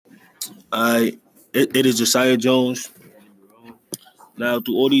I it is Josiah Jones. Now,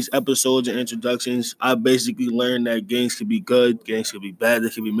 through all these episodes and introductions, I basically learned that gangs can be good, gangs can be bad, there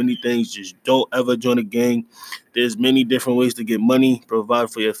can be many things. Just don't ever join a gang. There's many different ways to get money,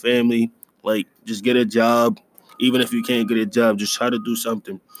 provide for your family. Like, just get a job. Even if you can't get a job, just try to do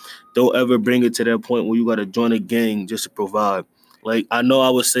something. Don't ever bring it to that point where you got to join a gang just to provide. Like, I know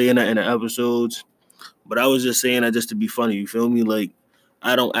I was saying that in the episodes, but I was just saying that just to be funny. You feel me? Like,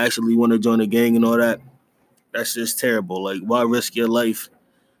 I don't actually want to join a gang and all that. That's just terrible. Like, why risk your life?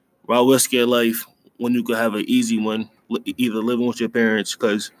 Why risk your life when you could have an easy one, either living with your parents?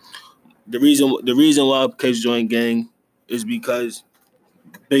 Because the reason why kids join gang is because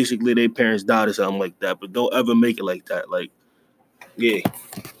basically their parents died or something like that. But don't ever make it like that. Like, yeah,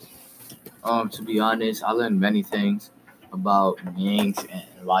 To be honest, I learned many things about gangs and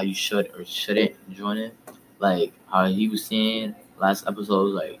why you should or shouldn't join it. Like how he was saying last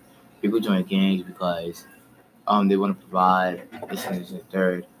episode, like people join gangs because they want to provide this and this and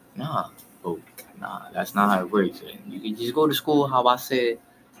third. Nah, oh, nah, that's not how it works. And you can just go to school, how I said,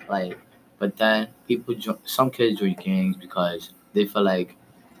 like. But then some kids join gangs because they feel like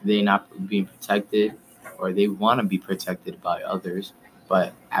they're not being protected, or they want to be protected by others.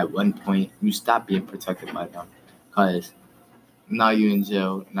 But at one point, you stop being protected by them because now you're in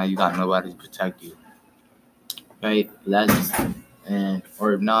jail. Now you got nobody to protect you, right? That's just, and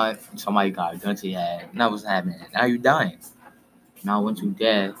or if not, somebody got a gun to your head. Now what's happening? Now you dying. Now once you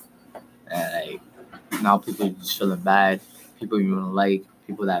dead, like now people just feeling bad. People you don't like,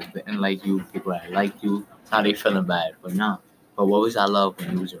 people that didn't like you, people that like you. Now they feeling bad, but not. But what was that love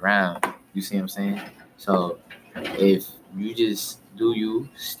when you was around? You see what I'm saying? So if you just do you,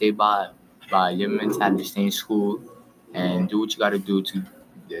 stay by your mentality, stay in school, and do what you gotta do to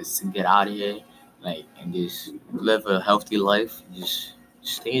just get out of here, like and just live a healthy life. Just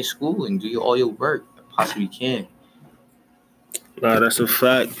stay in school and do all your work possibly can. nah, that's a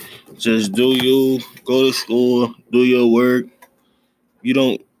fact. Just do you, go to school, do your work. You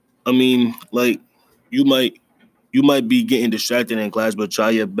don't. I mean, like, you might you might be getting distracted in class, but try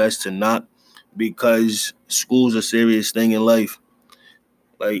your best to not, because school's a serious thing in life.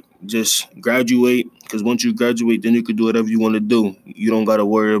 Like, just graduate, because once you graduate, then you could do whatever you want to do. You don't got to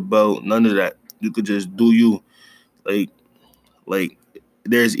worry about none of that. You could just do you. Like, like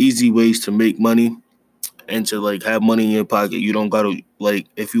there's easy ways to make money and to like have money in your pocket. You don't gotta, like,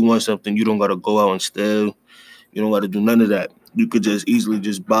 if you want something, you don't gotta go out and steal. You don't gotta do none of that. You could just easily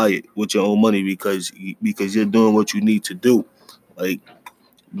just buy it with your own money, because you're doing what you need to do. Like,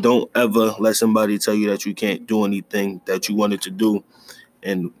 don't ever let somebody tell you that you can't do anything that you wanted to do.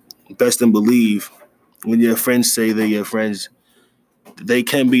 And best and believe, when your friends say they're your friends, they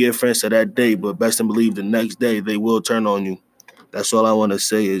can be your friends to that day, but best and believe the next day they will turn on you. That's all I want to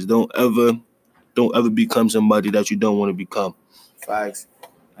say is don't ever become somebody that you don't want to become. Facts.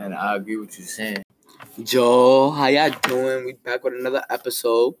 And I agree with you saying. Joe, how y'all doing? We back with another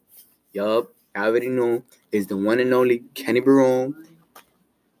episode. Yup, I already know. It's the one and only Kenny Barone.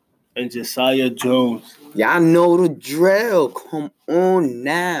 And Josiah Jones. Y'all know the drill. Come on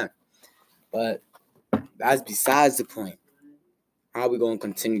now. But that's besides the point. How we gonna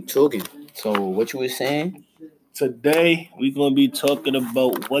continue talking? So what you were saying? Today we're gonna be talking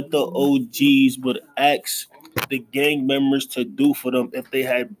about what the OGs would ask the gang members to do for them if they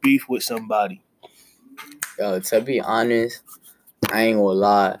had beef with somebody. Yo, to be honest, I ain't gonna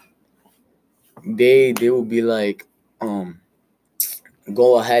lie. They will be like,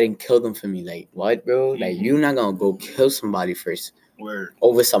 go ahead and kill them for me. Like, what, bro? Like, you're not gonna go kill somebody first. Word.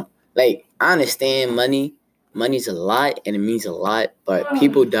 Over some, like, I understand money's a lot and it means a lot, but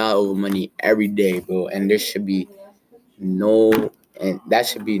people die over money every day, bro. And there should be that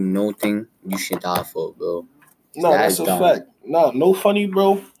should be no thing you should die for, bro. No, that's a fact. No funny,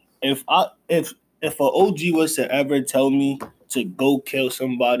 bro. If an OG was to ever tell me to go kill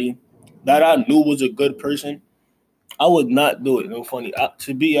somebody that I knew was a good person, I would not do it. No funny.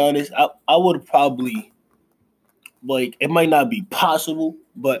 To be honest, I would probably, like, it might not be possible,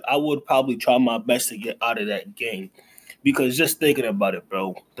 but I would probably try my best to get out of that game. Because just thinking about it,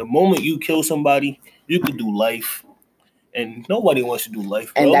 bro, the moment you kill somebody, you could do life. And nobody wants to do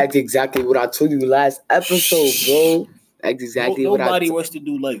life, bro. And that's exactly what I told you last episode, bro. That's exactly what nobody wants to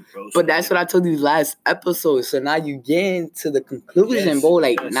do life, bro. But that's what I told you last episode. So now you getting to the conclusion, bro.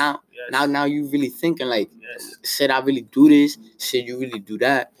 Like now you really thinking like, should I really do this? Should you really do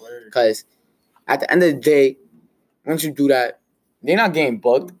that? Because at the end of the day, once you do that, they're not getting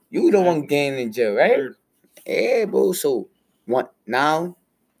bugged. You the one getting in jail, right? Yeah, bro. So what now?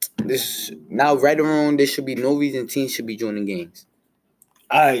 Right or wrong, there should be no reason teens should be joining gangs.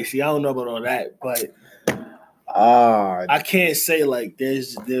 All right, see, I don't know about all that, but I can't say like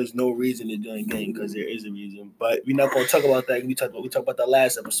there's no reason to join gang because there is a reason. But we're not gonna talk about that. We talk about the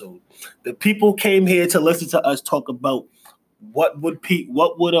last episode. The people came here to listen to us talk about what would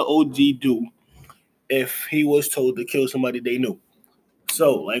an OG do if he was told to kill somebody they knew.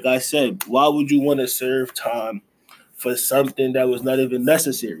 So, like I said, why would you want to serve time for something that was not even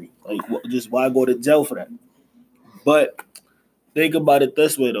necessary? Like, just why go to jail for that? But think about it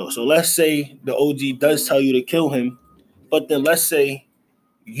this way, though. So let's say the OG does tell you to kill him, but then let's say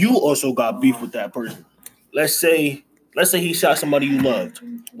you also got beef with that person. Let's say he shot somebody you loved,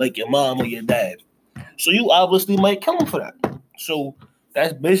 like your mom or your dad. So you obviously might kill him for that. So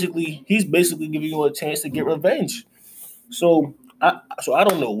he's basically giving you a chance to get revenge. So I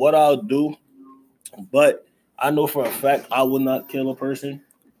don't know what I'll do, but I know for a fact I will not kill a person.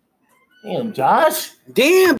 Damn, Josh. Damn.